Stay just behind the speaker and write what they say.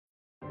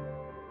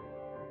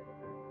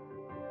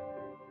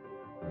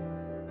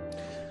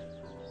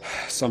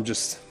So I'm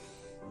just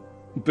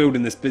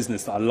building this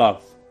business that I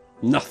love.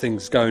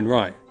 Nothing's going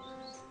right.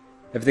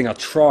 Everything I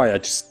try, I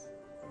just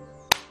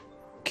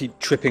keep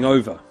tripping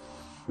over.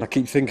 And I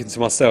keep thinking to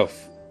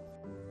myself,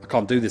 I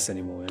can't do this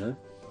anymore, you know?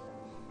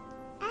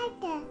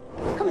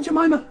 Come on,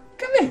 Jemima,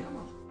 come here.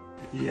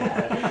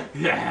 Yeah,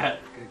 yeah.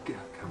 Good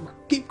girl, come on.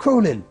 Keep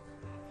crawling.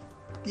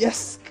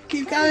 Yes,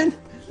 keep going.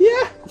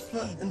 Yeah.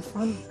 In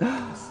front.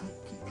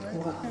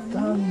 Well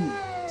done.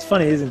 It's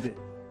funny, isn't it?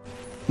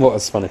 What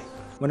was funny?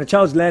 When a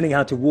child's learning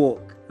how to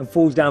walk and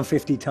falls down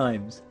 50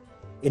 times,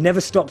 it never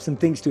stops and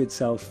thinks to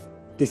itself,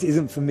 this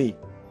isn't for me.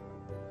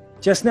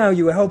 Just now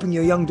you were helping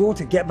your young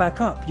daughter get back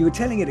up. You were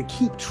telling her to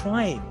keep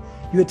trying.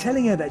 You were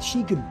telling her that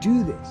she could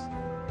do this.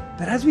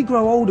 But as we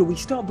grow older, we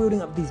start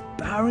building up these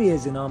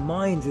barriers in our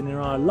minds and in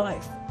our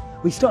life.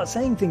 We start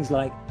saying things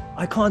like,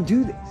 I can't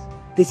do this.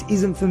 This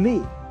isn't for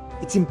me.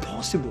 It's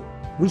impossible.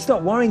 We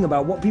start worrying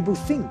about what people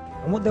think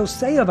and what they'll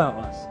say about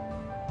us.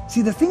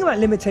 See, the thing about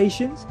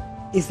limitations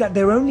is that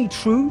they're only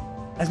true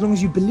as long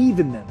as you believe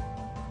in them.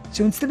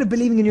 So instead of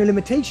believing in your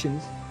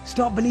limitations,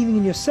 start believing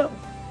in yourself.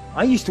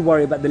 I used to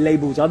worry about the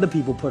labels other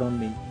people put on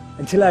me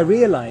until I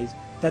realized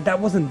that that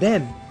wasn't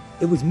them,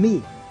 it was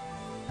me.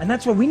 And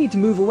that's why we need to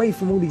move away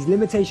from all these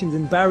limitations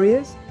and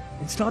barriers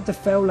and start to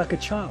fail like a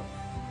child.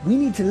 We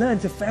need to learn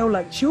to fail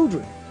like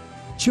children.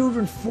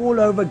 Children fall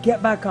over,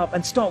 get back up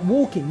and start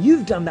walking.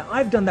 You've done that,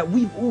 I've done that,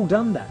 we've all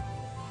done that.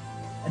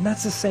 And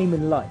that's the same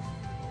in life.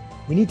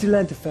 We need to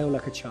learn to fail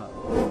like a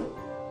child.